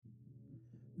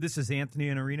This is Anthony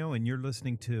Iannarino, and you're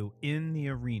listening to In the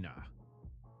Arena.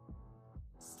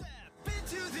 Step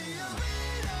into the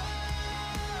arena.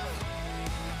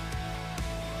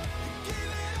 Give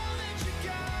it all that you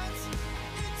got.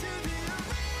 Into the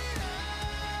arena.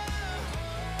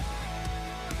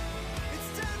 It's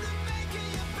time to make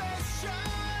it your best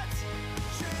shot.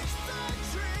 Chase the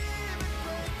dream and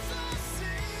break the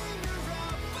scene. Your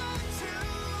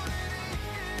opportunity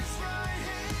is right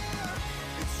here.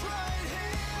 It's right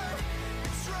here.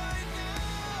 It's right now.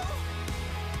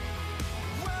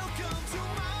 Welcome to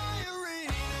my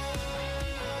arena.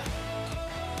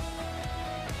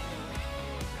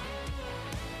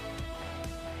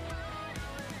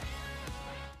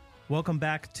 Welcome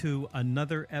back to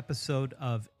another episode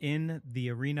of In the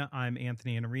Arena. I'm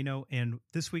Anthony Iannarino, and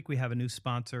this week we have a new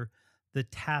sponsor, the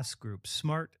Task Group,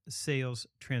 Smart Sales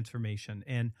Transformation.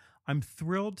 And I'm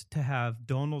thrilled to have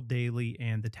Donald Daly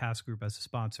and the Task Group as a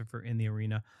sponsor for In the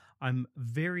Arena. I'm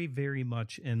very, very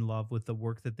much in love with the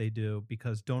work that they do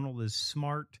because Donald is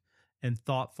smart and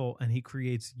thoughtful, and he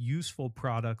creates useful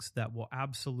products that will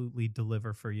absolutely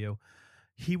deliver for you.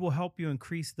 He will help you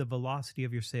increase the velocity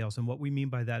of your sales. And what we mean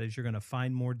by that is you're going to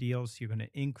find more deals. You're going to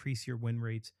increase your win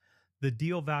rates. The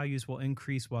deal values will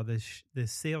increase while the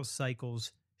sales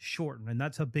cycles shorten. And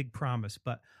that's a big promise.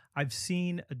 But I've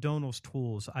seen Donald's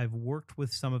tools. I've worked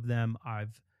with some of them.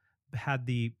 I've had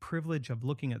the privilege of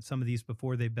looking at some of these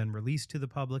before they've been released to the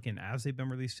public and as they've been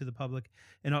released to the public.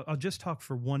 And I'll just talk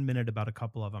for 1 minute about a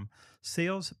couple of them.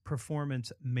 Sales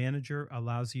Performance Manager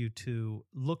allows you to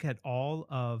look at all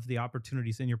of the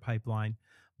opportunities in your pipeline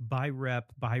by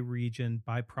rep, by region,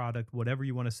 by product, whatever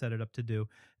you want to set it up to do.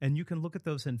 And you can look at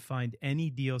those and find any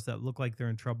deals that look like they're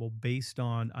in trouble based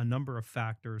on a number of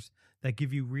factors that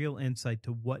give you real insight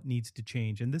to what needs to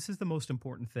change. And this is the most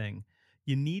important thing.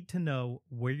 You need to know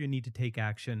where you need to take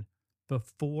action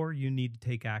before you need to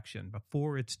take action,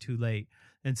 before it's too late.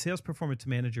 And Sales Performance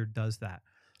Manager does that.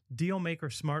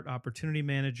 Dealmaker Smart Opportunity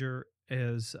Manager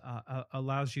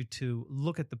allows you to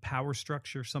look at the power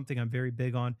structure, something I'm very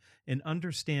big on, and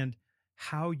understand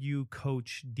how you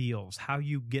coach deals, how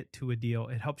you get to a deal.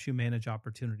 It helps you manage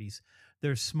opportunities.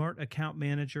 There's Smart Account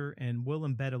Manager, and we'll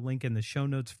embed a link in the show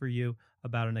notes for you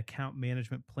about an account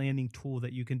management planning tool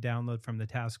that you can download from the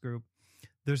Task Group.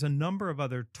 There's a number of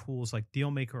other tools like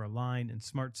Dealmaker Align and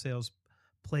Smart Sales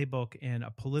Playbook and a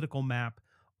political map.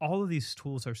 All of these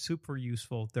tools are super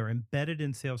useful. They're embedded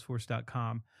in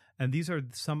Salesforce.com. And these are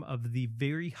some of the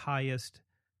very highest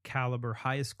caliber,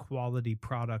 highest quality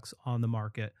products on the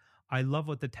market. I love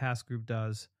what the Task Group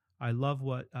does. I love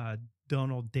what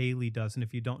Donald Daly does. And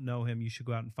if you don't know him, you should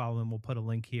go out and follow him. We'll put a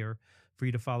link here for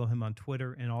you to follow him on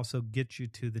Twitter and also get you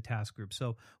to the Task Group.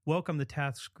 So welcome the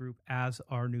Task Group as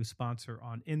our new sponsor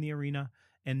on In the Arena.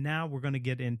 And now we're going to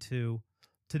get into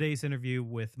today's interview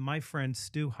with my friend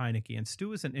Stu Heinecke. And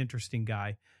Stu is an interesting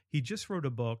guy. He just wrote a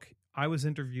book. I was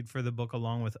interviewed for the book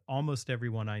along with almost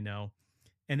everyone I know.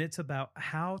 And it's about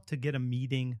how to get a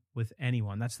meeting with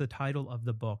anyone. That's the title of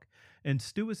the book. And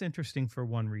Stu is interesting for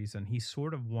one reason. He's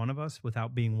sort of one of us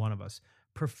without being one of us.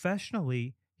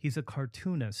 Professionally, he's a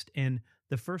cartoonist. And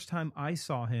the first time I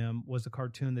saw him was a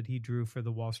cartoon that he drew for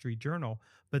the Wall Street Journal.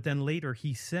 But then later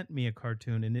he sent me a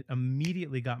cartoon and it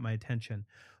immediately got my attention.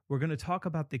 We're going to talk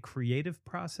about the creative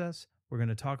process. We're going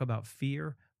to talk about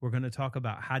fear. We're going to talk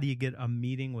about how do you get a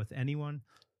meeting with anyone.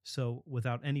 So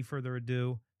without any further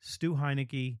ado, Stu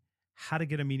Heinecke, how to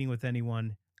get a meeting with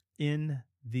anyone in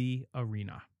the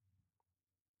arena.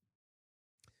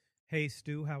 Hey,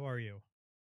 Stu, how are you?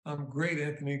 I'm great,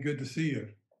 Anthony. Good to see you.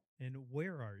 And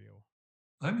where are you?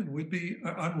 I'm in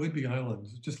Whidbey Island,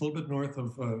 just a little bit north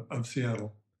of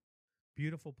Seattle.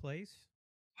 Beautiful place.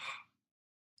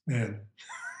 Man,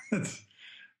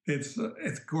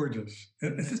 it's gorgeous.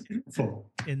 It's just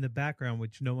beautiful. In the background,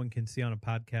 which no one can see on a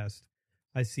podcast,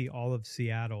 I see all of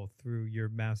Seattle through your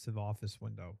massive office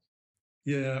window.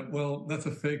 Yeah, well, that's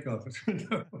a fake office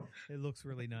window. It looks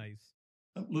really nice.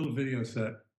 A little video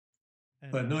set.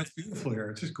 But no, it's beautiful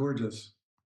here. It's just gorgeous.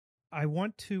 I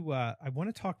want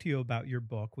to talk to you about your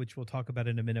book, which we'll talk about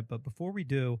in a minute. But before we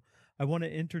do, I want to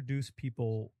introduce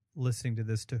people listening to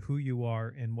this to who you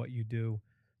are and what you do.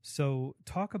 So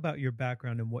talk about your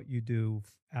background and what you do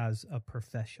as a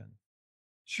profession.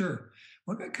 Sure.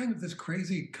 Well, I've got kind of this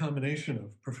crazy combination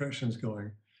of professions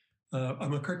going.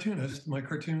 I'm a cartoonist. My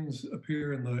cartoons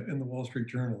appear in the Wall Street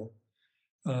Journal.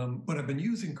 But I've been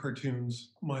using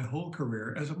cartoons my whole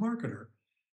career as a marketer.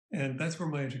 And that's where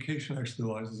my education actually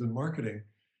lies, is in marketing.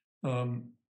 And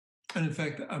in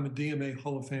fact, I'm a DMA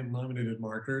Hall of Fame nominated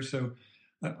marketer. So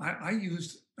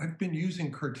I've been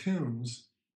using cartoons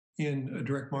in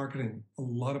direct marketing a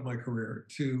lot of my career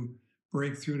to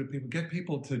break through to people, get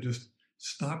people to just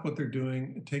stop what they're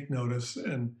doing and take notice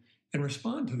and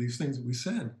respond to these things that we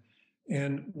send.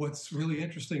 And what's really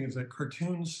interesting is that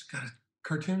cartoons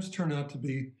turn out to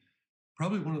be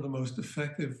probably one of the most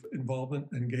effective involvement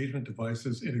and engagement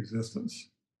devices in existence.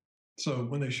 So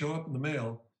when they show up in the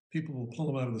mail, people will pull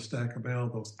them out of the stack of mail.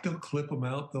 They'll clip them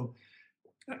out.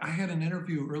 I had an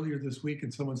interview earlier this week,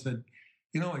 and someone said,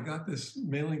 I got this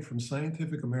mailing from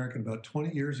Scientific American about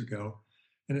 20 years ago,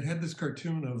 and it had this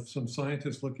cartoon of some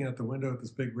scientists looking out the window at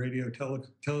this big radio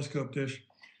telescope dish,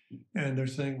 and they're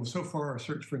saying, well, so far our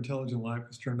search for intelligent life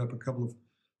has turned up a couple of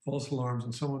false alarms,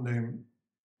 and someone named,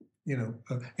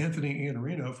 Anthony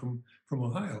Iannarino from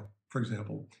Ohio, for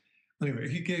example. Anyway,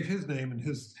 he gave his name and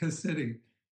his city,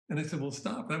 and I said, well,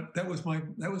 stop. That was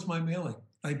my mailing.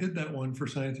 I did that one for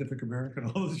Scientific American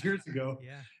all those years ago.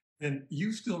 Yeah. And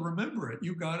you still remember it.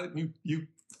 You got it. And you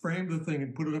framed the thing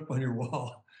and put it up on your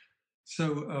wall.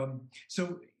 So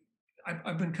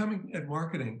I've been coming at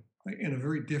marketing in a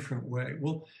very different way.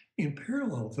 Well, in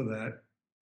parallel to that,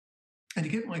 and to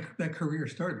get that career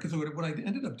started, because what I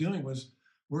ended up doing was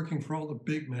working for all the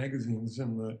big magazines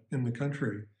in the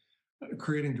country,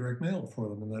 creating direct mail for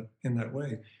them in that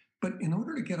way. But in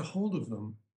order to get a hold of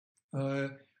them, I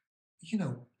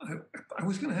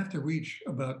was going to have to reach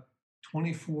about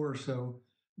 24 or so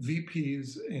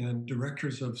VPs and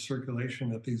directors of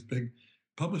circulation at these big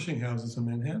publishing houses in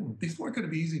Manhattan. These weren't going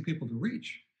to be easy people to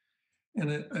reach.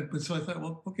 And so I thought,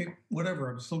 well, okay, whatever.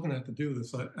 I'm still going to have to do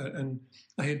this.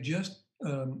 I had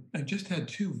just had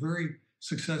two very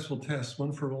successful tests,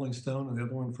 one for Rolling Stone and the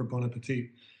other one for Bon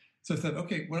Appetit. So I thought,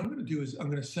 okay, what I'm going to do is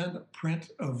I'm going to send a print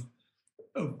of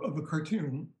a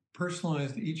cartoon,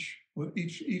 personalized. Each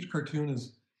cartoon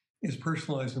is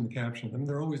personalized in the caption. I mean,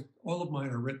 they're always, all of mine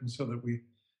are written so that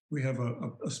we have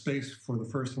a space for the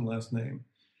first and last name.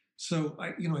 So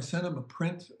I sent them a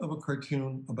print of a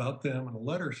cartoon about them and a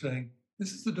letter saying,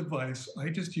 this is the device I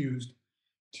just used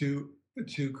to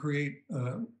create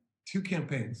two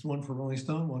campaigns, one for Rolling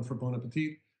Stone, one for Bon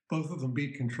Appetit. Both of them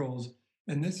beat controls.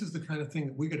 And this is the kind of thing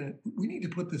that we need to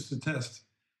put this to test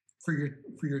for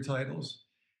your titles.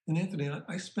 And Anthony,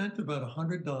 I spent about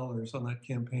 $100 on that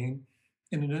campaign,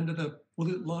 and it ended up,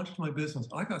 it launched my business.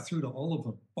 I got through to all of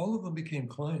them. All of them became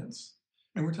clients.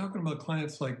 And we're talking about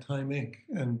clients like Time Inc.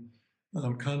 and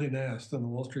Condé Nast and the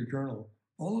Wall Street Journal.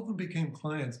 All of them became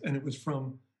clients, and it was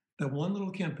from that one little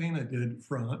campaign I did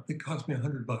it cost me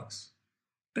 $100.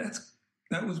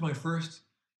 That was my first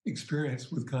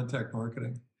experience with contact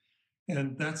marketing.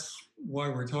 And that's why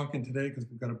we're talking today, because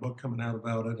we've got a book coming out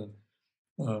about it.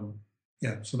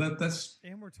 And so that's.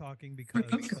 And we're talking because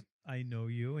I know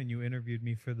you, and you interviewed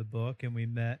me for the book, and we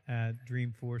met at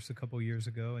Dreamforce a couple years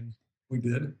ago, and we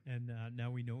did, and now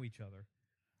we know each other.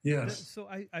 Yes. So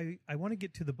I want to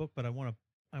get to the book, but I want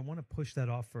to push that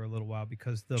off for a little while,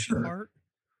 because the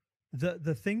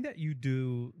thing that you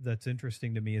do that's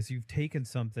interesting to me is you've taken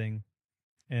something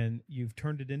and you've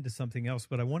turned it into something else.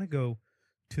 But I want to go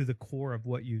to the core of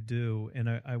what you do, and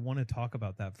I want to talk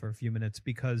about that for a few minutes,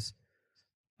 because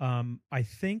I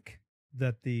think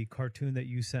that the cartoon that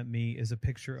you sent me is a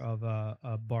picture of a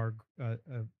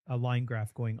line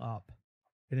graph going up,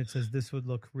 and it says this would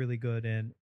look really good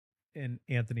in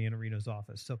Anthony Iannarino's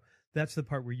office. So that's the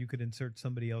part where you could insert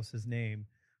somebody else's name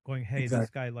going, hey, This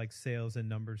guy likes sales and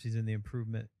numbers. He's in the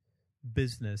improvement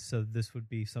business. So this would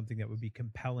be something that would be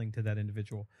compelling to that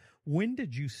individual. When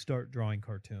did you start drawing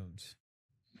cartoons?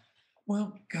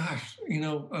 Well, gosh, when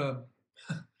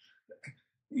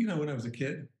I was a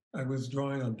kid, I was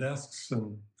drawing on desks,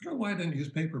 and I don't know why I didn't use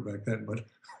paper back then, but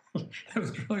I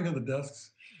was drawing on the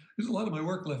desks. There's a lot of my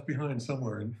work left behind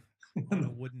somewhere. On a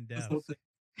wooden desk.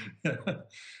 Yeah.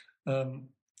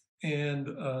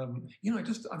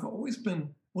 I've always been,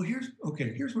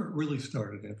 here's where it really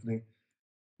started, Anthony.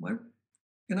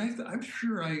 I'm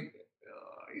sure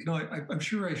I'm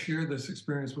sure I share this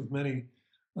experience with many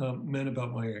men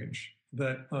about my age,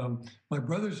 that my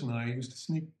brothers and I used to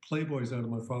sneak Playboys out of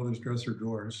my father's dresser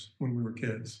drawers when we were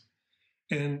kids.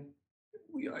 And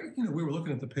we were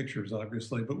looking at the pictures,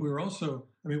 obviously, but we were also,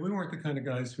 we weren't the kind of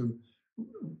guys who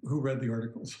read the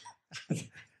articles.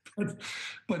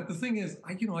 But the thing is,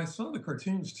 I saw the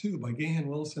cartoons too by Gahan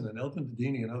Wilson and Elton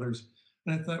Dedini and others.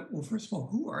 And I thought, well, first of all,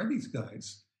 who are these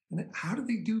guys? And how do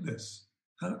they do this?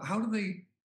 How do they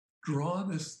draw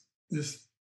this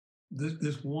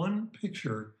one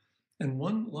picture and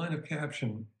one line of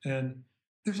caption? And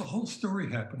there's a whole story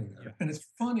happening there. Yeah. And it's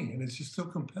funny, and it's just so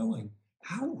compelling.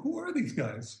 Who are these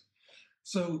guys?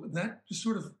 So that just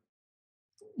sort of,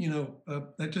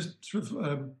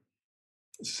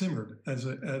 simmered as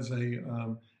an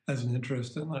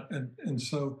interest, and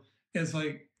so as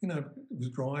I was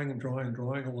drawing and drawing and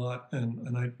drawing a lot,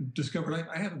 and I discovered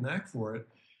I had a knack for it.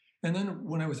 And then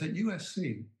when I was at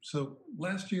USC, so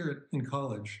last year in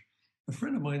college, a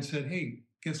friend of mine said, "Hey,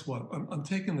 guess what? I'm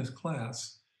taking this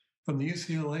class from the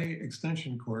UCLA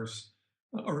extension course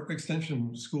or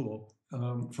extension school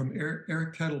from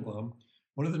Eric Teitelbaum,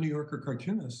 one of the New Yorker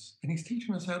cartoonists, and he's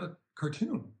teaching us how to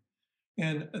cartoon."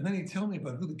 And then he'd tell me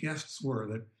about who the guests were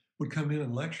that would come in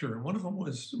and lecture. And one of them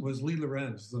was Lee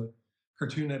Lorenz, the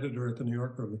cartoon editor at the New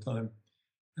Yorker at the time.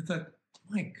 I thought,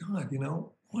 my God,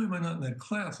 why am I not in that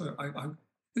class? I'm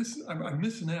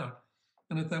missing out.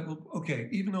 And I thought, well, okay,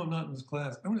 even though I'm not in this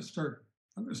class, I'm going to start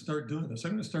doing this.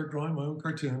 I'm going to start drawing my own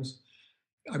cartoons.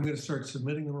 I'm going to start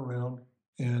submitting them around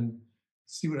and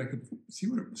see where I could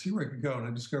go. And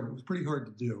I discovered it was pretty hard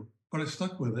to do, but I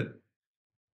stuck with it.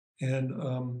 And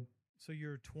so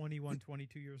you're 21,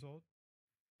 22 years old?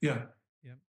 Yeah.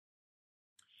 Yeah.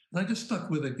 And I just stuck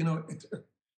with it.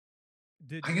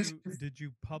 Did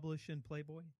you publish in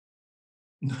Playboy?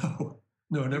 No,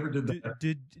 I never did that.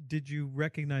 Did you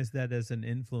recognize that as an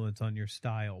influence on your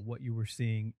style, what you were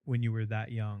seeing when you were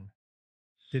that young?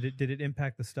 Did it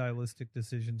impact the stylistic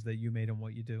decisions that you made on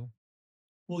what you do?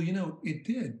 Well, it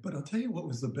did, but I'll tell you what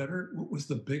was the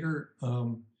bigger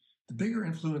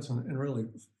influence and really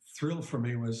thrill for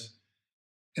me was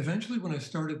eventually when I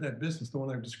started that business, the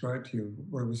one I've described to you,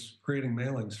 where I was creating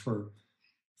mailings for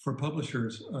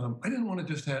publishers. I didn't want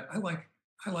to just have. I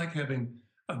like having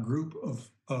a group of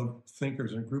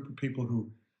thinkers and a group of people who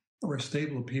are a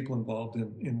stable of people involved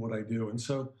in what I do. And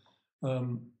so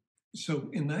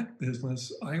in that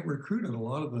business, I recruited a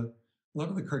lot of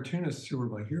the cartoonists who were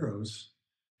my heroes.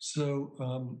 So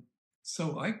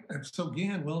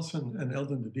Gahan Wilson and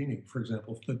Eldon Dedini, for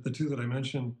example, the two that I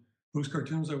mentioned, whose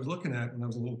cartoons I was looking at when I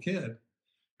was a little kid,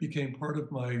 became part of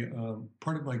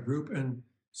my group and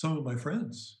some of my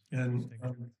friends, and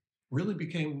really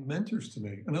became mentors to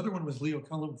me. Another one was Leo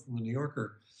Cullum from the New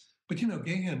Yorker. But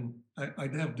Gahan,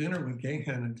 I'd have dinner with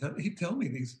Gahan, and he'd tell me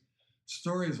these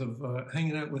stories of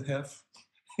hanging out with Hef.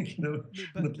 But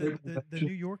the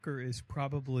New Yorker is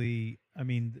probably,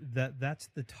 that's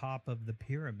the top of the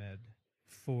pyramid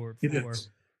for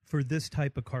this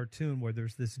type of cartoon where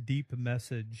there's this deep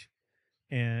message,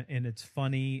 and it's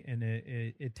funny, and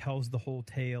it tells the whole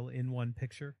tale in one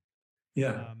picture.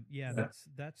 Yeah.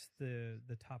 That's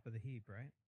the top of the heap,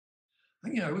 right?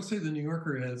 Yeah, I would say the New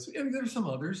Yorker is. There's some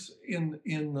others in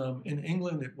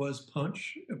England. It was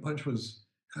Punch. Punch was,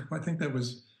 I think that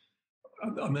was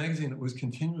a magazine that was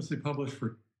continuously published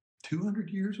for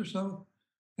 200 years or so,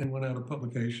 and went out of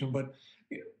publication. But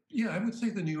yeah, I would say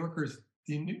the New Yorker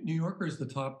is the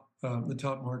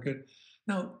top market.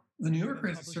 Now the New Yorker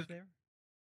has published there.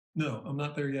 No, I'm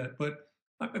not there yet, but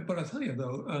I'll tell you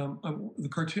though, I'm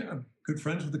good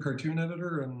friends with the cartoon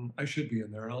editor, and I should be in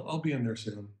there. I'll be in there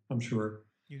soon, I'm sure.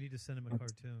 You need to send him a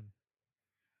cartoon.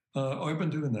 I've been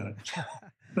doing that.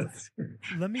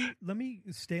 Let me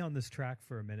stay on this track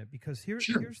for a minute, because here's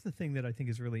the thing that I think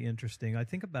is really interesting. I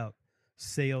think about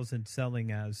sales and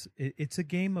selling as it's a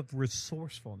game of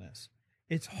resourcefulness.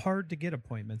 It's hard to get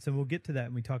appointments, and we'll get to that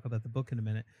when we talk about the book in a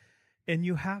minute. And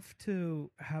you have to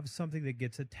have something that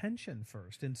gets attention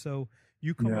first. And so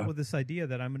you come up with this idea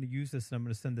that I'm going to use this and I'm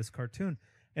going to send this cartoon,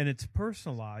 and it's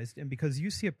personalized. And because you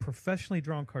see a professionally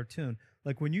drawn cartoon,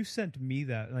 like when you sent me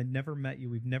that, and I never met you,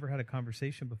 we've never had a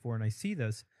conversation before, and I see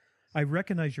this, I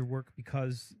recognize your work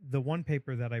because the one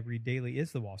paper that I read daily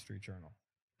is the Wall Street Journal.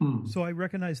 So I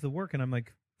recognize the work, and I'm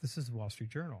like, this is the Wall Street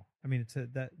Journal. I mean,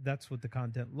 that's what the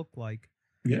content looked like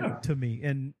to me.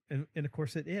 And of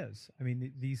course it is. I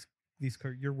mean,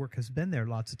 your work has been there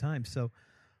lots of times. So,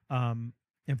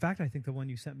 in fact, I think the one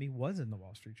you sent me was in the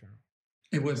Wall Street Journal.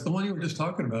 It was the one you were just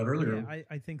talking about earlier. Yeah,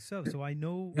 I think so. So I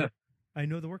know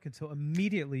the work, and so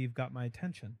immediately you've got my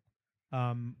attention,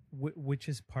 which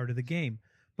is part of the game.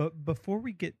 But before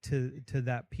we get to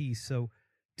that piece, so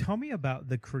tell me about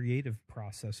the creative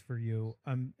process for you.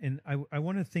 And I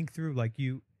want to think through, like,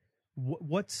 do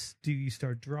you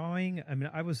start drawing? I mean,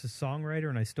 I was a songwriter,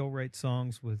 and I still write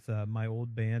songs with my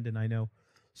old band, and I know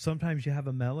sometimes you have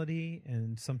a melody,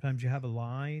 and sometimes you have a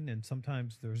line, and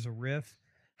sometimes there's a riff.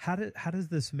 How does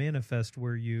this manifest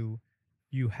where you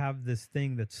have this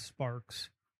thing that sparks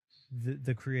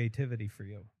the creativity for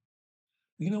you?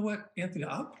 You know what, Anthony?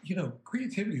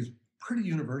 Creativity is pretty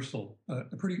universal.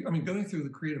 Going through the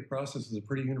creative process is a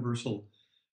pretty universal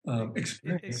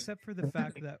experience. Except for the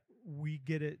fact that we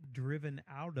get it driven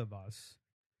out of us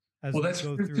as we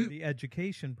go through the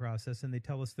education process, and they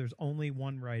tell us there's only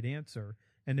one right answer,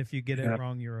 and if you get it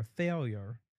wrong, you're a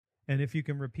failure. And if you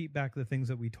can repeat back the things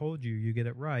that we told you, you get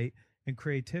it right. And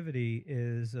creativity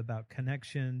is about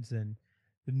connections and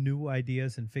new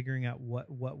ideas and figuring out what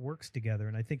works together.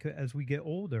 And I think as we get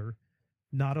older,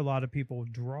 not a lot of people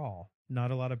draw,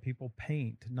 not a lot of people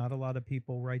paint, not a lot of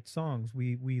people write songs.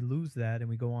 We lose that and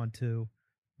we go on to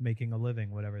making a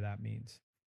living, whatever that means.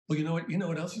 Well, you know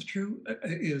what else is true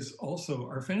is also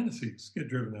our fantasies get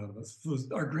driven out of us.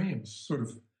 Our dreams sort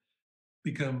of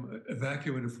become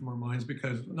evacuated from our minds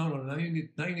because now you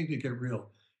need to get real.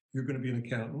 You're going to be an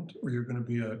accountant, or you're going to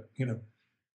be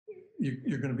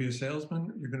you're going to be a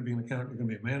salesman. You're going to be an accountant. You're going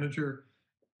to be a manager.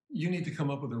 You need to come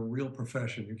up with a real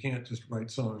profession. You can't just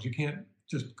write songs. You can't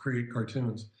just create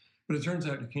cartoons. But it turns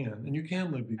out you can, and you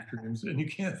can live these dreams, and you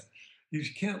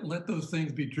can't let those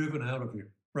things be driven out of you,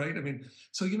 right? I mean,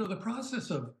 so the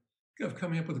process of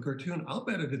coming up with a cartoon, I'll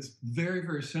bet it's very,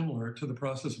 very similar to the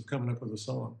process of coming up with a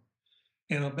song.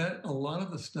 And I'll bet a lot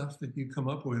of the stuff that you come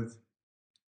up with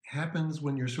happens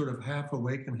when you're sort of half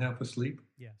awake and half asleep.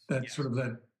 Yes. That's sort of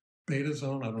that beta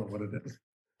zone. I don't know what it is.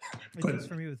 It does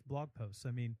for me with blog posts.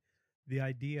 I mean, the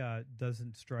idea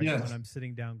doesn't strike when I'm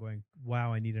sitting down going,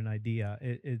 wow, I need an idea.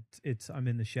 It's I'm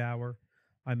in the shower,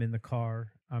 I'm in the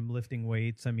car, I'm lifting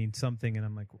weights, I mean something, and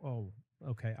I'm like, oh,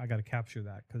 okay, I got to capture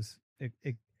that, because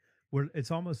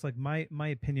it's almost like my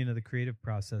opinion of the creative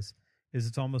process is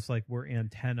it's almost like we're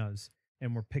antennas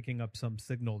and we're picking up some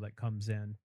signal that comes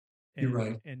in. And, You're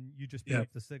right. And you just pick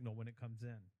up the signal when it comes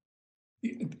in.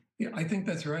 Yeah, I think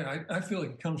that's right. I feel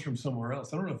like it comes from somewhere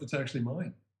else. I don't know if it's actually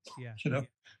mine. Yeah.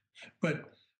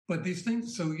 But these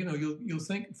things. So you'll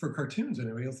think, for cartoons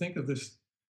anyway. You'll think of this.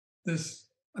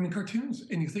 I mean, cartoons,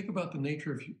 and you think about the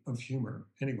nature of humor.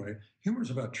 Anyway, humor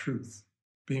is about truth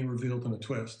being revealed in a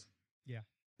twist. Yeah.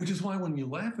 Which is why when you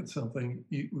laugh at something,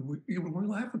 when we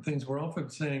laugh at things, we're often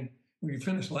saying, when you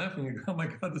finish laughing, you go, "Oh my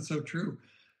God, that's so true."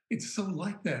 It's so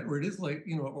like that, or it is like,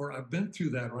 or I've been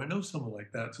through that, or I know someone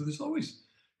like that. So there's always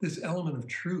this element of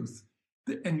truth.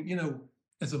 And,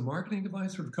 as a marketing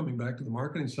device, sort of coming back to the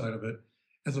marketing side of it,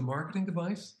 as a marketing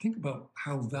device, think about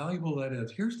how valuable that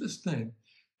is. Here's this thing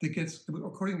that gets,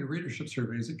 according to readership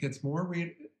surveys, it gets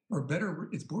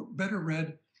it's better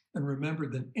read and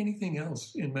remembered than anything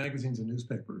else in magazines and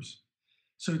newspapers.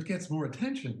 So it gets more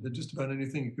attention than just about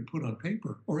anything you could put on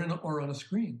paper or on a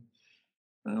screen.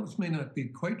 Now, this may not be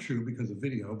quite true because of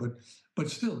video, but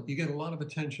still, you get a lot of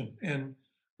attention. And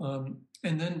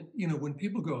then, when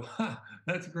people go, "Ha,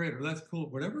 that's great," or "That's cool,"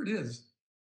 whatever it is,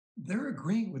 they're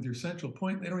agreeing with your central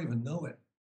point. They don't even know it.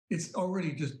 It's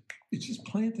already just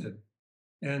planted.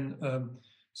 And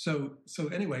so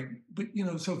anyway, but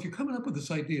so if you're coming up with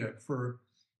this idea for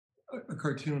a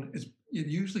cartoon, it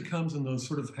usually comes in those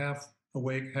sort of half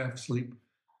awake, half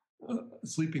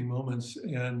sleeping moments,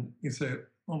 and you say,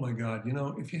 "Oh my God,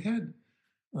 if you had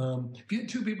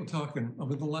two people talking." I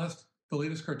mean, the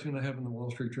latest cartoon I have in the Wall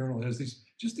Street Journal has these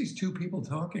two people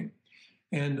talking,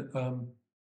 and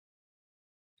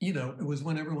it was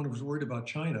when everyone was worried about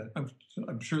China.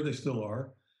 I'm sure they still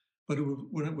are, but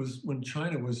when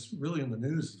China was really in the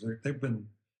news, they've been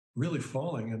really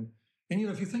falling, and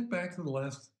if you think back to the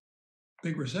last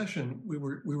big recession, we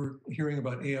were hearing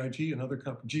about AIG and other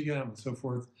companies, GM and so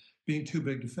forth, being too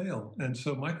big to fail. And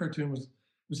so my cartoon was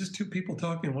just two people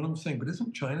talking. One of them saying, "But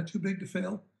isn't China too big to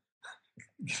fail?"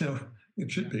 It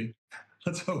should be.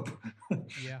 Let's hope.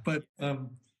 Yeah. But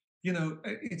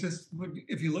it just,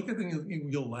 if you look at things,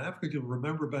 you'll laugh because you'll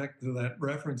remember back to that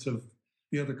reference of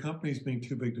the other companies being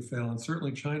too big to fail, and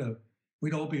certainly China.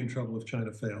 We'd all be in trouble if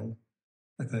China failed.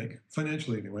 I think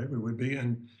financially, anyway, we would be.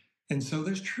 And so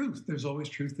there's truth. There's always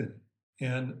truth in it.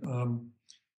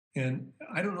 And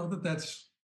I don't know that that's.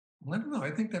 I don't know. I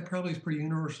think that probably is pretty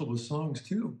universal with songs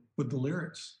too, with the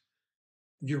lyrics.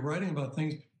 You're writing about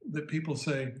things that people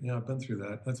say, "Yeah, I've been through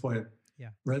that." That's why it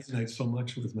resonates so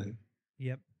much with me.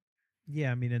 Yep.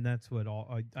 Yeah, I mean, and that's what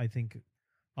I think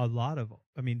a lot of,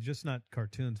 I mean, just not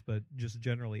cartoons, but just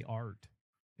generally art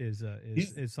is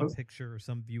some picture or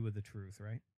some view of the truth,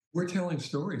 right? We're telling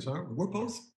stories, aren't we?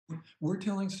 We're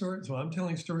telling stories. So I'm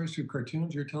telling stories through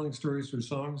cartoons. You're telling stories through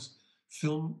songs.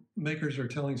 Filmmakers are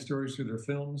telling stories through their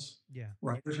films. Yeah.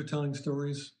 Writers are telling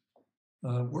stories.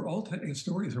 We're all telling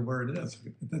stories, or where it is.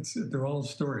 That's it. They're all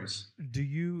stories. Do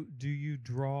you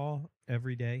draw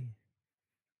every day?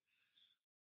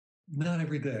 Not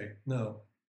every day. No,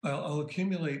 I'll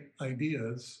accumulate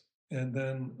ideas, and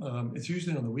then it's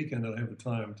usually on the weekend that I have the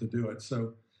time to do it.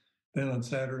 So then on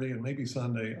Saturday and maybe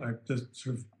Sunday, I just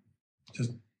sort of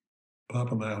just pop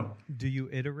them out. Do you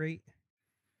iterate?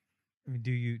 I mean,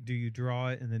 do you draw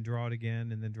it and then draw it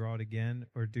again and then draw it again,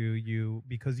 or do you,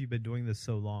 because you've been doing this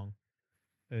so long,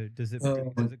 does it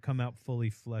come out fully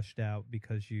fleshed out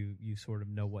because you sort of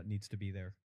know what needs to be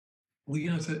there? Well,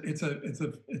 it's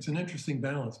an interesting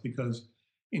balance, because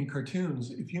in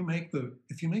cartoons, if you make them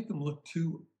look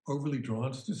too overly drawn,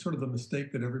 it's just sort of the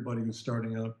mistake that everybody who's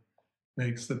starting out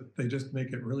makes, that they just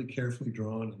make it really carefully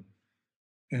drawn,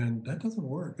 and that doesn't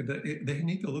work. They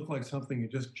need to look like something you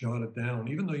just jotted down,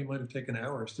 even though you might have taken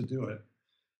hours to do it.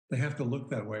 They have to look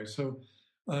that way. So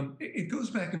it goes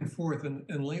back and forth.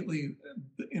 And lately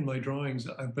in my drawings,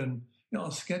 I've been,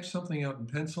 I'll sketch something out in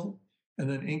pencil and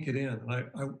then ink it in. And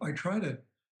I try to,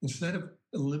 instead of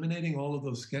eliminating all of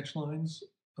those sketch lines,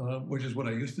 which is what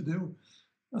I used to do,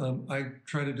 I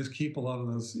try to just keep a lot of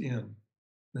those in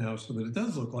now so that it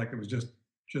does look like it was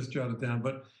just jotted down.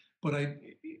 But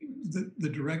the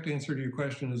direct answer to your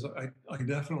question is I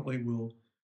definitely will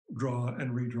draw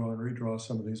and redraw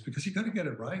some of these, because you got to get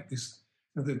it right.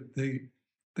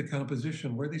 The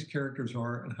composition, where these characters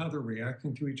are and how they're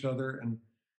reacting to each other, and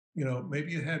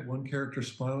maybe you had one character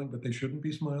smiling but they shouldn't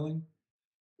be smiling.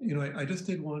 I just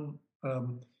did one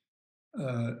of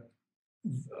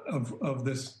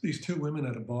these two women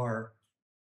at a bar,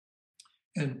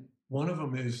 and one of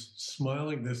them is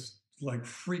smiling this like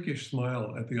freakish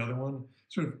smile at the other one,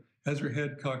 sort of has her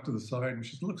head cocked to the side, and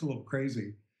she looks a little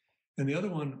crazy. And the other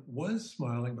one was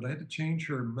smiling, but I had to change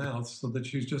her mouth so that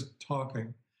she's just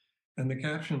talking. And the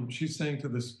caption, she's saying to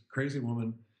this crazy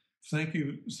woman, "Thank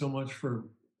you so much for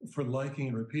liking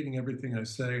and repeating everything I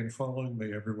say and following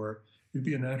me everywhere. You'd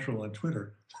be a natural on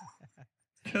Twitter."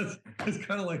 Because it's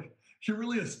kind of like, you're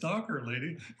really a stalker,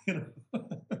 lady.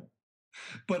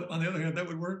 But on the other hand, that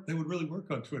would work. That would really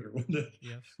work on Twitter, wouldn't it?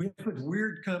 Yes. We have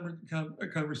weird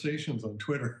conversations on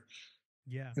Twitter.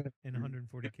 Yeah, in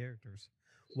 140 characters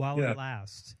while Yeah. it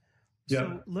lasts.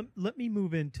 Yeah. So let me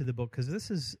move into the book, because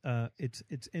this is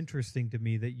it's interesting to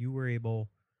me that you were able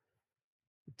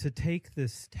to take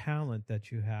this talent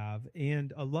that you have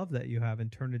and a love that you have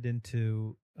and turn it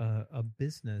into a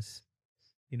business,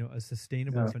 a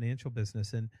sustainable financial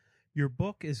business. And your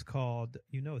book is called,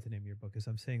 what the name of your book is.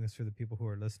 I'm saying this for the people who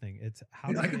are listening. It's How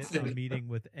to Get a Meeting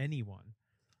with Anyone.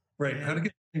 Right. And, how to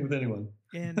get a meeting with anyone.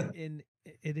 and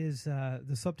it is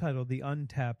the subtitle, The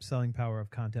Untapped Selling Power of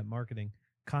Contact Marketing.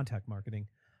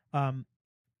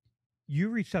 You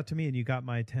reached out to me and you got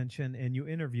my attention and you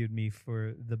interviewed me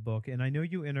for the book. And I know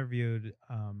you interviewed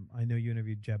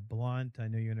Jeb Blunt. I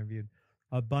know you interviewed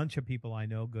a bunch of people I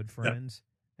know, good friends.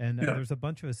 Yeah. And there's a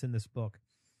bunch of us in this book.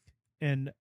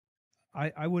 And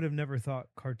I would have never thought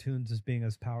cartoons as being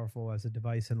as powerful as a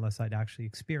device unless I'd actually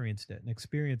experienced it. And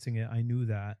experiencing it, I knew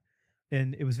that.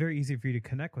 And it was very easy for you to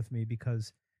connect with me,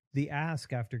 because the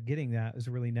ask after getting that is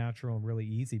really natural and really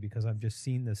easy, because I've just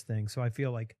seen this thing. So I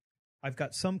feel like I've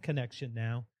got some connection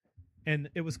now. And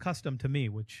it was custom to me,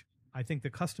 which I think the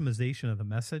customization of the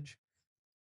message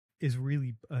is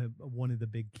really one of the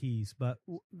big keys. But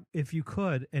if you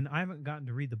could, and I haven't gotten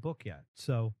to read the book yet,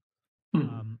 so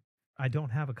I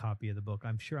don't have a copy of the book.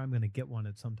 I'm sure I'm going to get one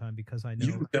at some time, because I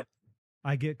know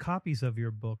I get copies of your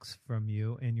books from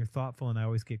you, and you're thoughtful, and I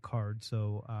always get cards.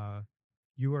 So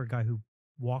you are a guy who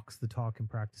walks the talk and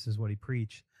practices what he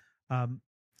preached.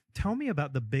 Tell me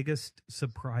about the biggest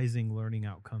surprising learning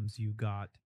outcomes you got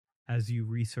as you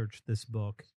researched this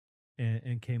book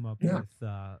and came up with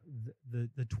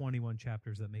the 21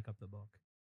 chapters that make up the book.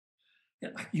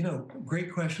 Yeah,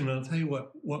 great question. I'll tell you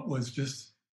what was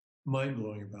just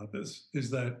mind-blowing about this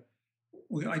is that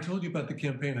I told you about the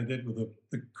campaign I did with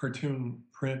the cartoon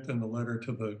print and the letter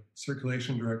to the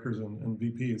circulation directors and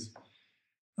VPs.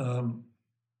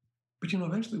 But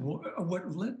eventually,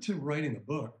 what led to writing the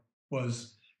book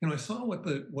was, I saw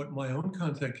what my own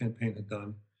contact campaign had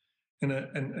done,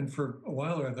 and for a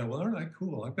while I thought, well, aren't I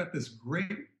cool? I've got this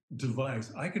great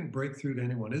device. I can break through to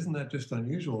anyone. Isn't that just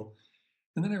unusual?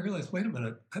 And then I realized, wait a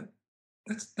minute,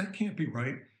 that can't be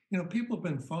right. People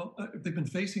have they've been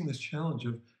facing this challenge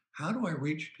of, how do I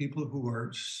reach people who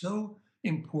are so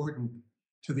important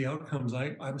to the outcomes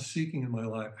I'm seeking in my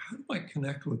life? How do I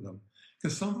connect with them?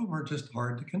 Because some of them are just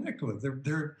hard to connect with.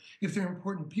 If they're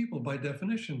important people, by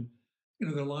definition,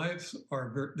 their lives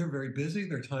they're very busy.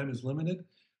 Their time is limited.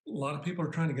 A lot of people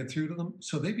are trying to get through to them,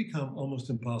 so they become almost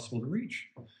impossible to reach.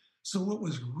 So what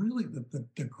was really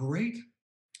the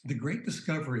great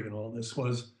discovery in all this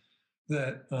was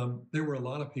that there were a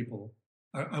lot of people.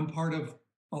 I'm part of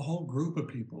a whole group of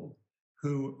people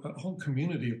a whole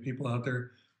community of people out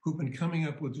there who've been coming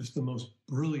up with just the most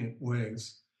brilliant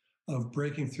ways of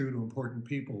breaking through to important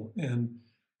people, and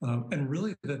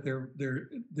really that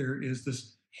there is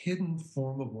this hidden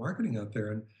form of marketing out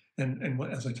there, and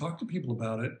as I talked to people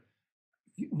about it,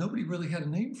 nobody really had a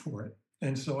name for it,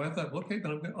 and so I thought, okay,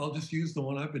 then I'll just use the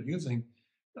one I've been using.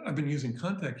 I've been using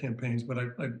contact campaigns, but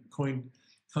I coined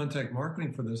contact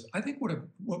marketing for this. I think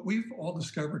what we've all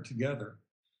discovered together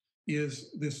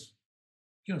is this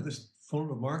this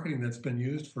form of marketing that's been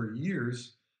used for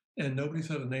years and nobody's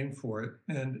had a name for it.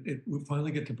 And we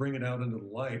finally get to bring it out into the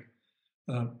light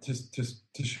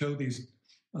to show these.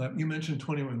 You mentioned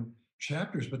 21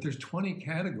 chapters, but there's 20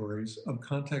 categories of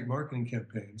contact marketing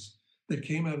campaigns that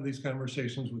came out of these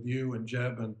conversations with you and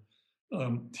Jeb and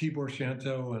Tibor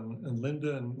Shanto and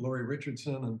Linda and Lori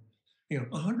Richardson and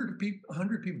 100 people.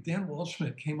 Dan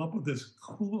Waldschmidt came up with this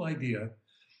cool idea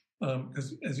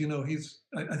because, as you know,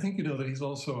 I think you know that he's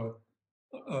also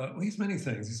he's many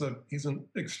things. He's an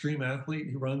extreme athlete.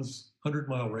 He runs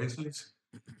 100-mile races,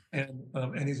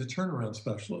 and he's a turnaround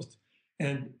specialist.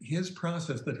 And his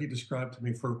process that he described to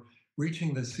me for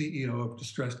reaching the CEO of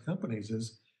distressed companies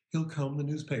is he'll comb the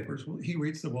newspapers. He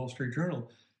reads the Wall Street Journal,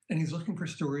 and he's looking for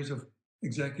stories of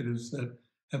executives that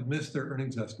have missed their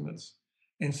earnings estimates.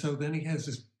 And so then he has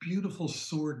this beautiful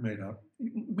sword made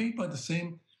by the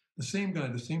same guy,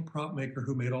 the same prop maker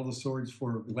who made all the swords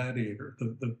for Gladiator,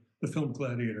 the film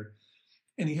Gladiator.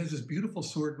 And he has this beautiful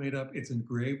sword made up. It's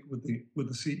engraved with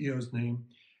the CEO's name.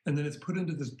 And then it's put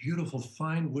into this beautiful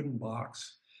fine wooden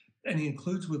box. And he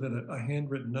includes with it a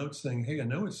handwritten note saying, hey, I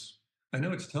know it's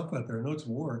tough out there. I know it's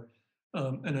war.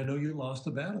 And I know you lost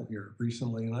a battle here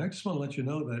recently. And I just want to let you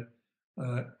know that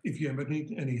if you ever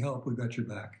need any help, we've got your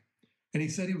back. And he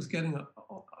said he was getting a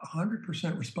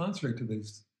 100% response rate to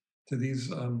these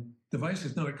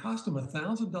devices. Now, it cost him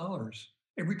 $1,000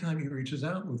 every time he reaches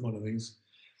out with one of these.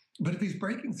 But if he's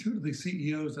breaking through to the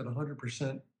CEOs at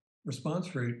 100%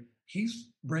 response rate, he's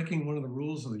breaking one of the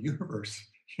rules of the universe.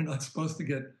 You're not supposed to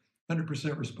get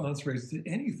 100% response rates to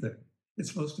anything. It's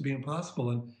supposed to be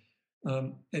impossible.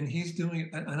 And he's doing it,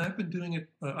 and I've been doing it.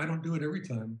 I don't do it every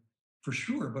time, for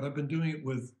sure, but I've been doing it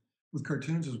with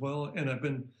cartoons as well. And I've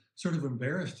been sort of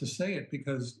embarrassed to say it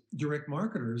because direct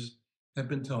marketers have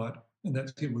been taught, and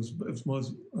that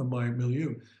was my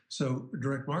milieu. So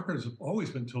direct marketers have always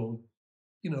been told,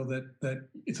 that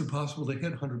it's impossible to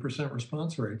hit 100%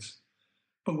 response rates.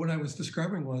 But what I was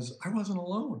discovering was I wasn't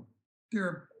alone.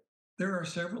 There are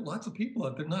lots of people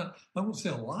out there, I won't say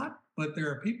a lot, but there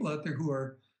are people out there who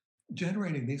are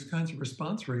generating these kinds of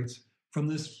response rates from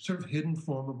this sort of hidden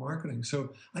form of marketing.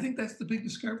 So I think that's the big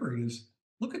discovery is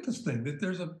look at this thing, that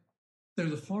there's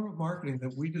a form of marketing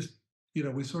that we just, we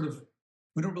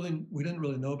didn't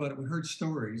really know about it. We heard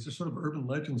stories, they're sort of urban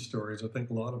legend stories, I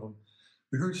think a lot of them.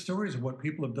 We heard stories of what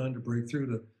people have done to break through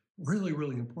to really,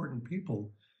 really important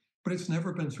people, but it's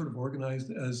never been sort of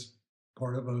organized as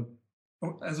part of a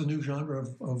new genre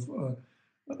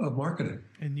of marketing.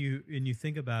 And you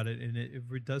think about it, and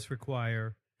it does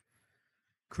require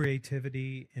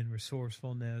creativity and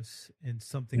resourcefulness and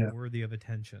something worthy of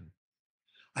attention.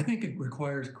 I think it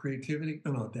requires creativity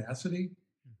and audacity.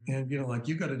 Mm-hmm. And,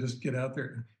 you got to just get out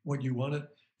there. You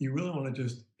really want to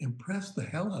just impress the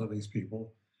hell out of these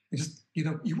people. Just,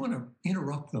 you want to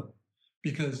interrupt them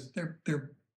because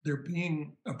they're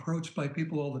being approached by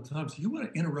people all the time. So you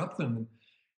want to interrupt them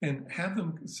and have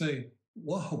them say,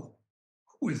 whoa,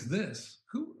 who is this?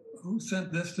 Who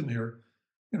sent this to me? Or,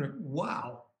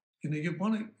 wow. You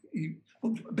want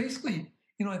to, basically,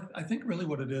 I think really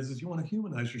what it is you want to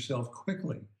humanize yourself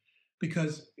quickly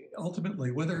because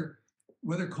ultimately, whether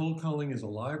cold calling is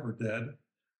alive or dead,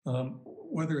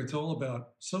 whether it's all about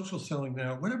social selling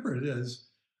now, whatever it is,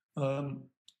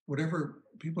 whatever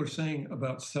people are saying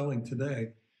about selling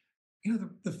today,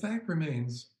 the fact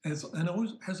remains, has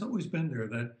always been there,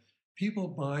 that people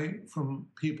buy from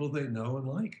people they know and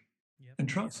like and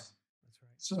trust. That's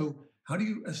right. So how do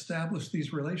you establish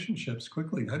these relationships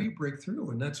quickly? How do you break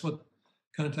through? And that's what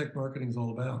contact marketing is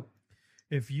all about.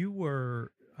 If you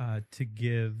were to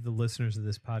give the listeners of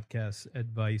this podcast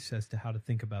advice as to how to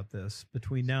think about this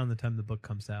between now and the time the book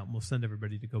comes out, and we'll send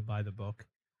everybody to go buy the book.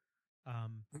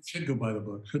 We should go buy the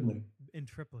book, shouldn't we? In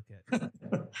triplicate.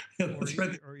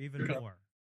 or even more.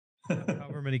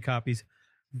 However many copies.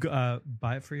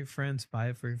 Buy it for your friends. Buy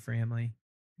it for your family.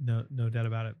 No doubt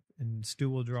about it. And Stu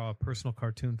will draw a personal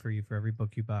cartoon for you for every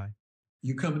book you buy.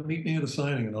 You come and meet me at a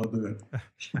signing, and I'll do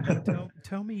it.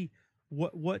 Tell me,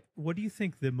 what do you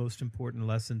think the most important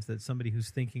lessons that somebody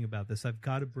who's thinking about this, I've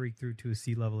got to break through to a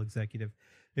C-level executive,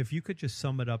 if you could just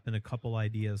sum it up in a couple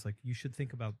ideas, like you should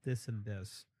think about this and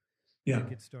this. Yeah.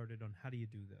 Get started on how do you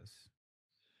do this?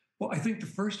 Well, I think the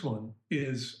first one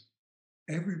is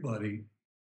everybody.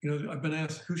 I've been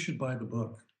asked who should buy the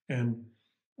book, and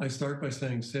I start by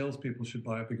saying salespeople should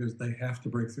buy it because they have to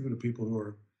break through to people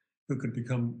who could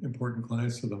become important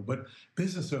clients to them. But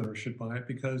business owners should buy it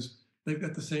because they've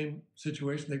got the same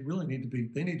situation. They need to be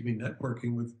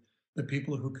networking with the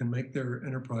people who can make their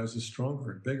enterprises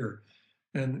stronger and bigger.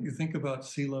 And you think about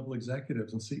C-level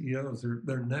executives and CEOs,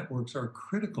 their networks are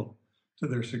critical to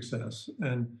their success.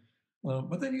 And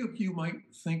but then you might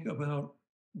think about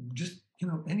just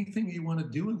anything you want to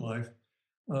do in life.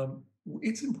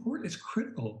 It's important. It's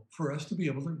critical for us to be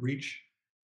able to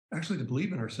actually to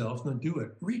believe in ourselves and then do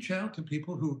it. Reach out to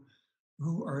people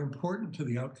who are important to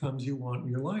the outcomes you want in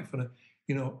your life. And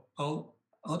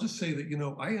I'll just say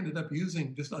that I ended up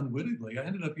using, just unwittingly,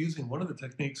 one of the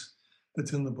techniques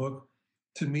that's in the book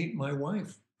to meet my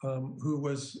wife, who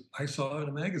I saw in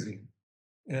a magazine,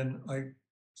 and I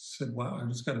said, "Wow, I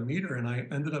just got to meet her." And I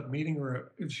ended up meeting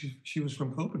her. She was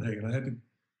from Copenhagen.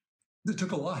 It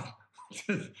took a lot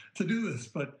to do this,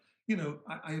 but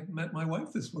I met my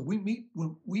wife this way.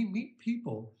 When we meet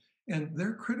people, and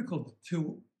they're critical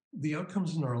to the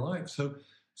outcomes in our life. So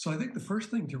I think the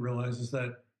first thing to realize is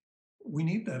that we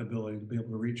need that ability to be able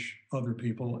to reach other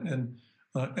people, and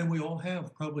we all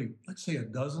have probably, let's say, a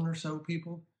dozen or so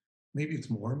people. Maybe it's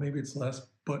more, maybe it's less,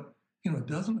 but a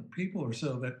dozen people or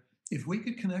so that if we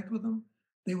could connect with them,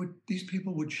 these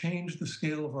people would change the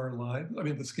scale of our lives. I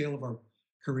mean, the scale of our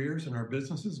careers and our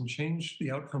businesses, and change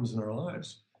the outcomes in our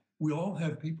lives. We all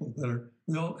have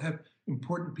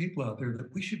important people out there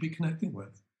that we should be connecting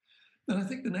with. And I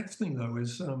think the next thing, though,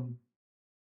 is,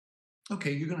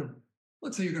 okay,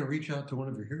 let's say you're going to reach out to one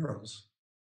of your heroes.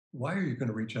 Why are you going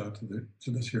to reach out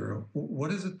to this hero?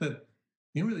 What is it that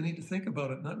you really need to think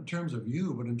about it, not in terms of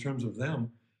you, but in terms of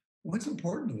them? What's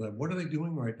important to them? What are they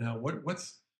doing right now? What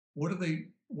are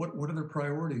their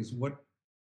priorities?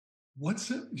 What's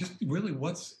in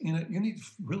it? You need to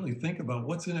really think about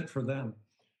what's in it for them.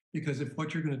 Because if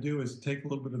what you're going to do is take a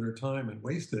little bit of their time and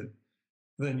waste it,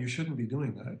 then you shouldn't be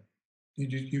doing that.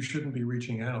 You shouldn't be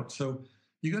reaching out. So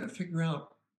you got to figure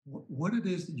out what it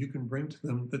is that you can bring to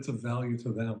them that's of value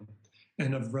to them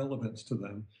and of relevance to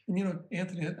them. And,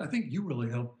 Anthony, I think you really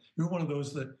helped. You're one of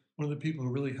the people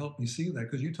who really helped me see that,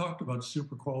 because you talked about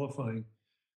super qualifying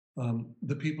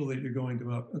the people that you're going to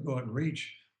go out and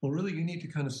reach. Well, really, you need to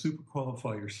kind of super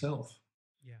qualify yourself.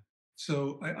 Yeah.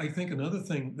 So I think another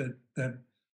thing that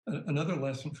another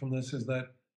lesson from this is that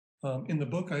in the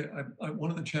book,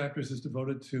 one of the chapters is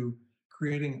devoted to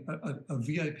creating a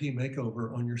VIP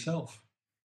makeover on yourself.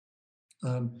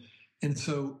 And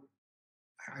so,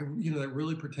 that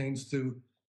really pertains to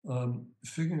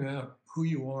figuring out who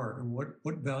you are and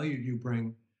what value you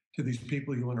bring to these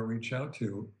people you want to reach out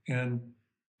to, and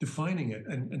defining it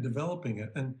and developing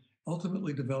it, and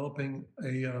ultimately developing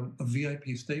a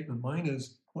VIP statement. Mine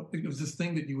it was this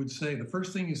thing that you would say. The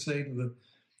first thing you say to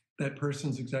that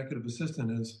person's executive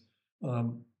assistant is,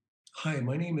 "Hi,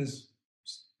 my name is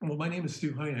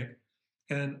Stu Heinecke,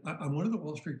 and I'm one of the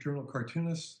Wall Street Journal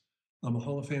cartoonists. I'm a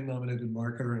Hall of Fame nominated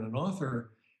marketer and an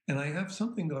author, and I have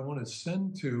something that I want to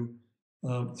send to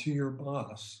your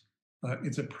boss.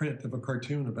 It's a print of a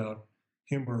cartoon about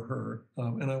him or her,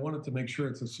 and I wanted to make sure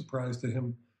it's a surprise to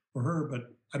him or her,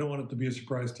 but I don't want it to be a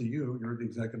surprise to you. You're the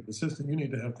executive assistant. You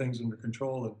need to have things under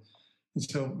control. And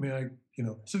so may I,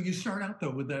 so you start out,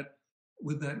 though, with that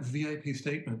VIP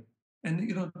statement.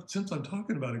 And, since I'm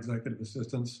talking about executive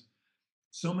assistants,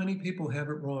 so many people have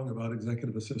it wrong about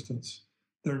executive assistants.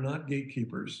 They're not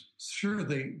gatekeepers. Sure,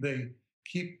 they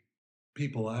keep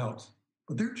people out,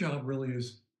 but their job really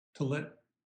is to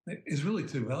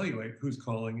evaluate who's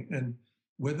calling and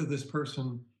whether this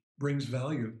person brings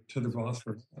value to the boss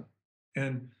or not.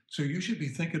 And so you should be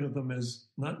thinking of them as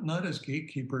not as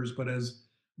gatekeepers, but as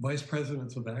vice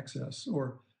presidents of access,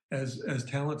 or as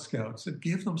talent scouts, and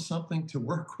give them something to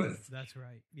work with. That's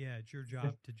right. Yeah, it's your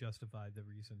job to justify the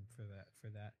reason for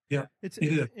that. Yeah, it's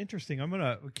interesting. I'm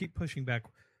gonna keep pushing back.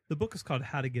 The book is called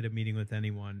How to Get a Meeting with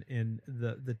Anyone, and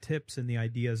the tips and the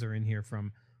ideas are in here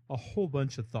from a whole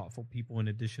bunch of thoughtful people in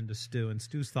addition to Stu. And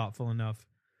Stu's thoughtful enough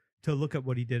to look at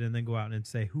what he did and then go out and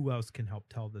say, who else can help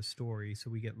tell this story? So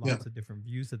we get lots of different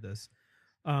views of this.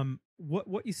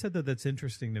 What you said that's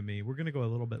interesting to me, we're going to go a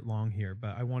little bit long here,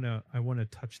 but I want to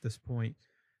touch this point.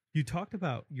 You talked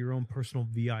about your own personal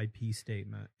VIP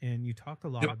statement, and you talked a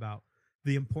lot about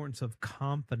the importance of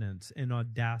confidence and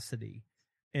audacity.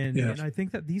 And I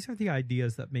think that these are the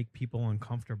ideas that make people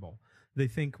uncomfortable. They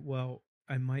think, well,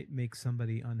 I might make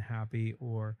somebody unhappy,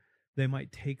 or they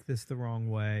might take this the wrong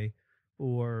way,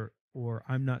 or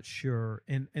I'm not sure.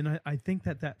 And I think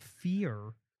that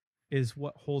fear is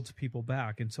what holds people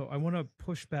back. And so I want to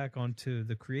push back onto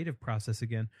the creative process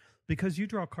again, because you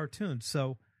draw cartoons.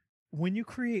 So when you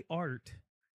create art,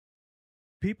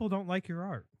 people don't like your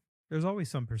art. There's always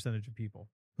some percentage of people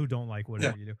who don't like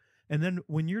whatever you do. And then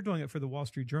when you're doing it for the Wall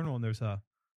Street Journal, and there's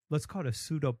let's call it a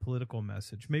pseudo-political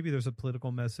message. Maybe there's a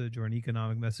political message or an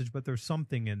economic message, but there's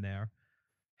something in there.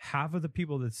 Half of the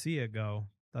people that see it go,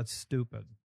 that's stupid.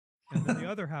 And then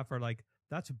the other half are like,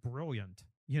 that's brilliant.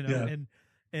 Yeah.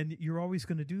 and you're always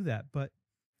going to do that. But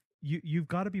you've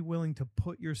got to be willing to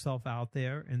put yourself out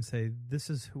there and say,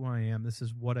 this is who I am. This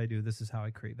is what I do. This is how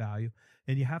I create value.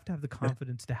 And you have to have the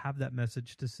confidence to have that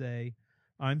message to say,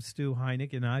 I'm Stu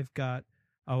Heinecke, and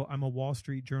I'm a Wall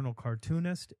Street Journal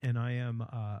cartoonist, and I am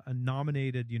a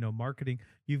nominated, marketing.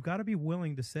 You've got to be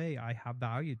willing to say, I have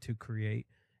value to create.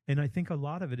 And I think a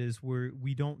lot of it is where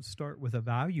we don't start with a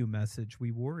value message.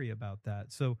 We worry about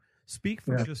that. So speak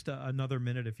for just another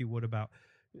minute, if you would, about,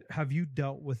 have you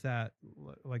dealt with that?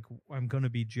 Like, I'm going to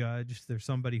be judged. There's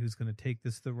somebody who's going to take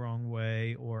this the wrong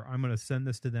way, or I'm going to send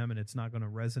this to them and it's not going to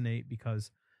resonate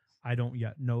because I don't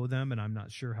yet know them and I'm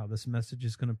not sure how this message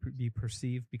is going to be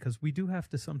perceived, because we do have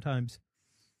to sometimes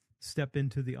step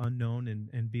into the unknown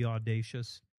and be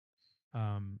audacious.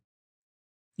 In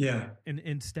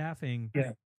staffing,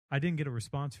 I didn't get a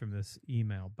response from this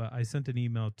email, but I sent an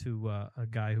email to a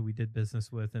guy who we did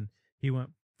business with, and he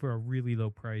went for a really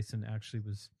low price and actually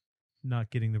was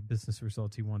not getting the business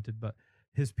results he wanted. But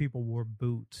his people wore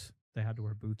boots. They had to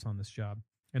wear boots on this job.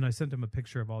 And I sent him a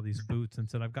picture of all these boots and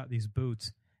said, I've got these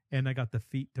boots and I got the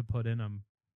feet to put in them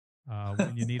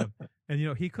when you need them. And,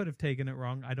 he could have taken it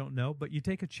wrong. I don't know. But you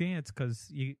take a chance because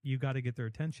you got to get their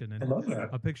attention. And I love that.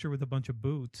 A picture with a bunch of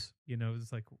boots,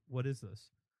 is like, what is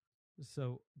this?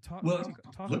 So talk about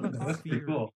the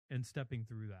fear and stepping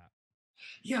through that.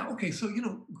 Yeah. Okay. So,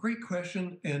 great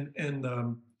question and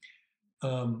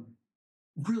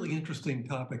really interesting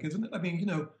topic, isn't it? I mean,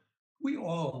 we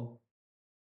won't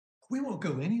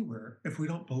go anywhere if we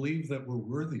don't believe that we're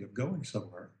worthy of going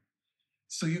somewhere.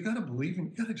 So you got to believe,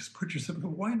 and you got to just put yourself,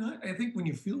 why not? I think when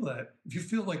you feel that, if you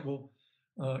feel like, well,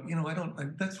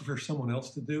 that's for someone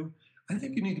else to do. I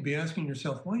think you need to be asking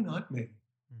yourself, why not me?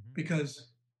 Mm-hmm. Because,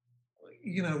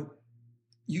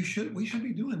 we should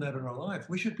be doing that in our life.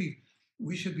 We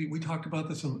talked about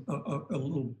this a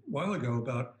little while ago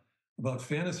about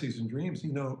fantasies and dreams,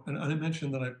 and I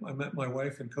mentioned that I met my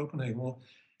wife in Copenhagen. Well,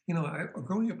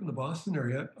 growing up in the Boston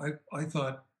area, I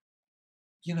thought,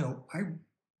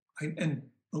 and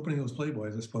opening those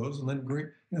Playboys, I suppose, and then,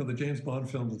 the James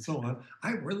Bond films and so on,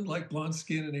 I really liked blonde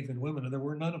skin and even women, and there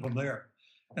were none of them there.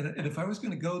 And if I was going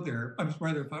to go there, if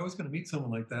I was going to meet someone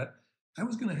like that, I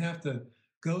was going to have to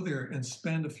go there and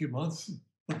spend a few months,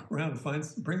 look around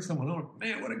and bring someone on.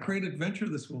 Man, what a great adventure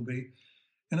this will be.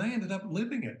 And I ended up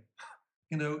living it,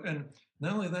 and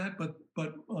not only that, but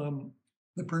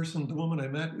the woman I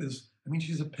met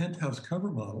she's a Penthouse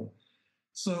cover model.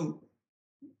 So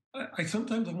I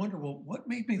sometimes wonder, well, what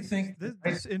made me think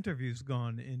this interview's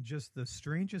gone in just the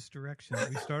strangest direction.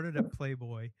 We started at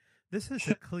Playboy. This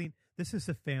is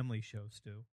a family show,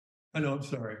 Stu. I know, I'm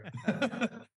sorry.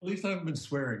 At least I haven't been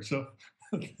swearing, so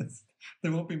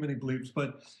there won't be many bleeps.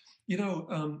 But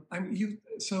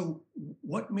so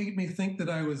what made me think that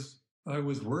I was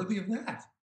worthy of that?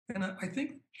 And I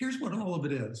think here's what all of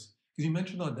it is. Because you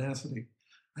mentioned audacity.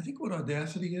 I think what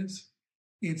audacity is,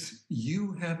 it's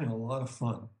you having a lot of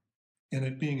fun and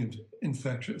it being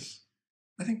infectious.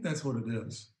 I think that's what it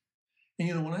is.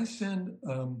 And when I send,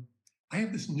 I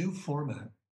have this new format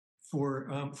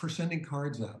for sending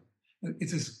cards out.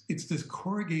 It's this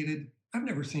corrugated. I've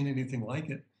never seen anything like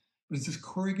it, but it's this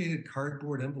corrugated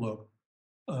cardboard envelope.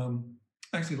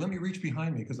 Actually, let me reach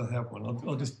behind me because I have one.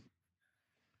 I'll just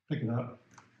pick it up.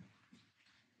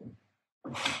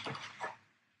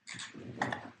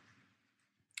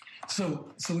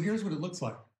 So here's what it looks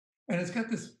like, and it's got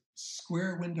this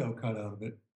square window cut out of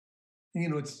it.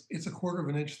 And, it's 1/4 of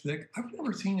an inch thick. I've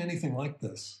never seen anything like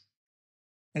this.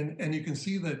 And you can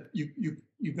see that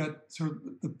you've got sort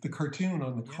of the cartoon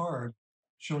on the card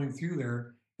showing through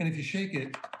there. And if you shake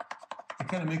it, it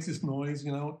kind of makes this noise,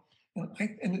 And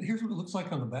here's what it looks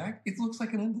like on the back. It looks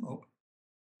like an envelope.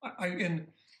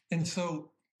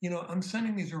 So I'm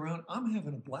sending these around. I'm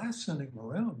having a blast sending them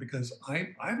around because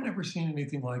I've never seen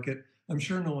anything like it. I'm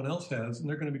sure no one else has, and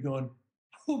they're going to be going,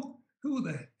 who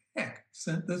the heck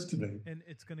sent this to me? And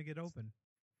it's going to get open.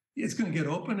 It's going to get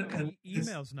open. And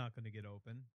email's not going to get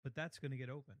open, but that's going to get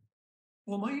open.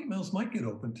 Well, my emails might get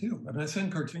open too. I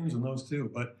send cartoons in those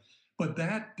too, but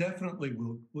that definitely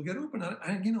will get open.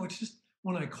 It's just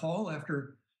when I call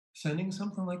after sending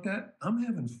something like that, I'm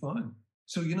having fun.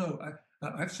 So,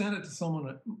 I've sent it to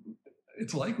someone.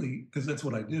 It's likely because that's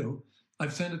what I do.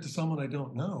 I've sent it to someone I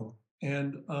don't know,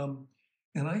 and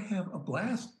I have a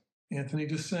blast, Anthony,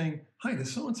 just saying, "Hi,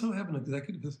 does so and so have an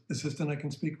executive assistant I can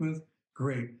speak with?"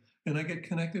 Great, and I get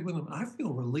connected with them. I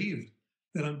feel relieved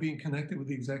that I'm being connected with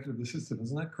the executive assistant.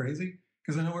 Isn't that crazy?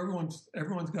 Because I know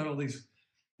everyone's got all these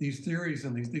theories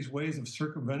and these ways of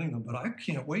circumventing them, but I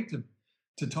can't wait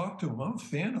to talk to them. I'm a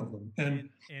fan of them, and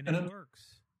it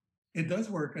works. It does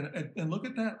work, and look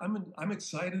at that. I'm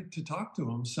excited to talk to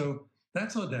them. So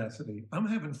that's audacity. I'm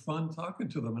having fun talking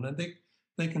to them, and I think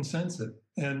they can sense it.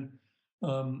 And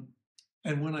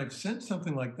when I've sent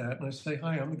something like that, and I say,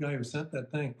 "Hi, I'm the guy who sent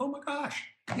that thing." Oh my gosh,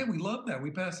 yeah, we love that.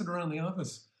 We pass it around the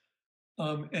office.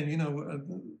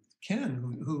 And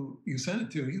Ken, who you sent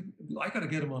it to, I got to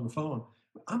get him on the phone.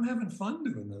 I'm having fun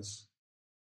doing this.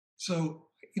 So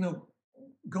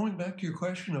going back to your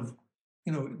question of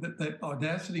that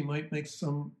audacity might make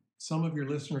some of your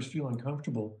listeners feel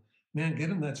uncomfortable. Man, get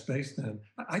in that space then.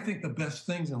 I think the best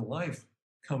things in life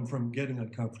come from getting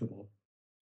uncomfortable.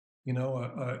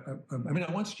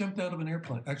 I once jumped out of an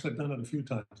airplane. Actually, I've done it a few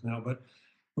times now, but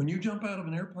when you jump out of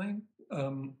an airplane,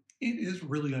 it is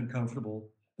really uncomfortable.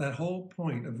 That whole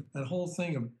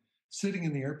thing of sitting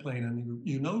in the airplane and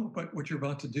you know what you're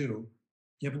about to do.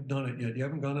 You haven't done it yet. You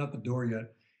haven't gone out the door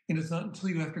yet. And it's not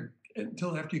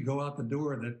until after you go out the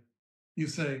door that you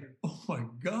say, "Oh my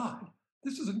God,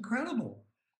 this is incredible."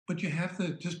 But you have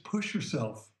to just push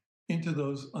yourself into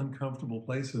those uncomfortable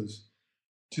places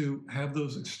to have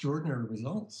those extraordinary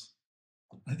results.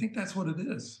 I think that's what it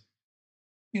is.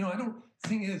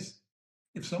 Thing is,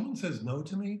 if someone says no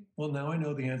to me, well, now I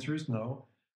know the answer is no.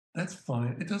 That's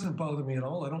fine. It doesn't bother me at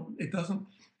all. It doesn't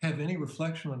have any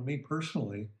reflection on me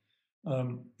personally.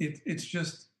 It's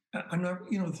just, I'm not,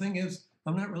 the thing is,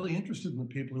 I'm not really interested in the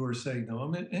people who are saying no.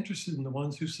 I'm interested in the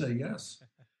ones who say yes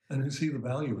and who see the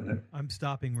value in it. I'm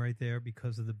stopping right there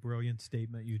because of the brilliant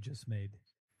statement you just made.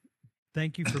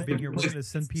 Thank you for being here. We're going to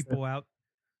send people out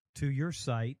to your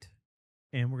site,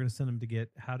 and we're going to send them to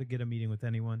how to get a meeting with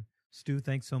anyone. Stu,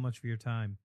 thanks so much for your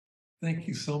time. Thank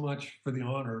you so much for the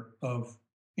honor of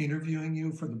interviewing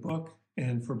you for the book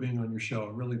and for being on your show. I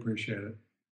really appreciate it.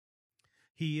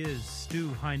 He is Stu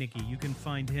Heinecke. You can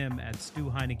find him at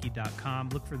stuheinecke.com.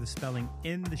 Look for the spelling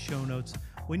in the show notes.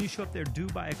 When you show up there, do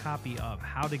buy a copy of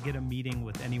How to Get a Meeting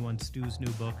with Anyone, Stu's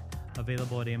new book,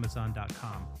 available at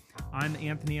amazon.com. I'm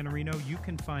Anthony Iannarino. You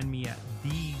can find me at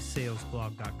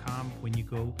thesalesblog.com. When you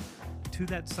go to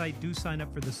that site, do sign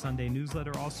up for the Sunday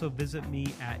newsletter. Also visit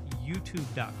me at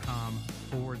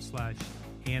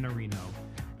youtube.com/Iannarino.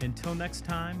 Until next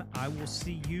time, I will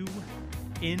see you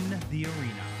in the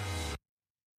arena.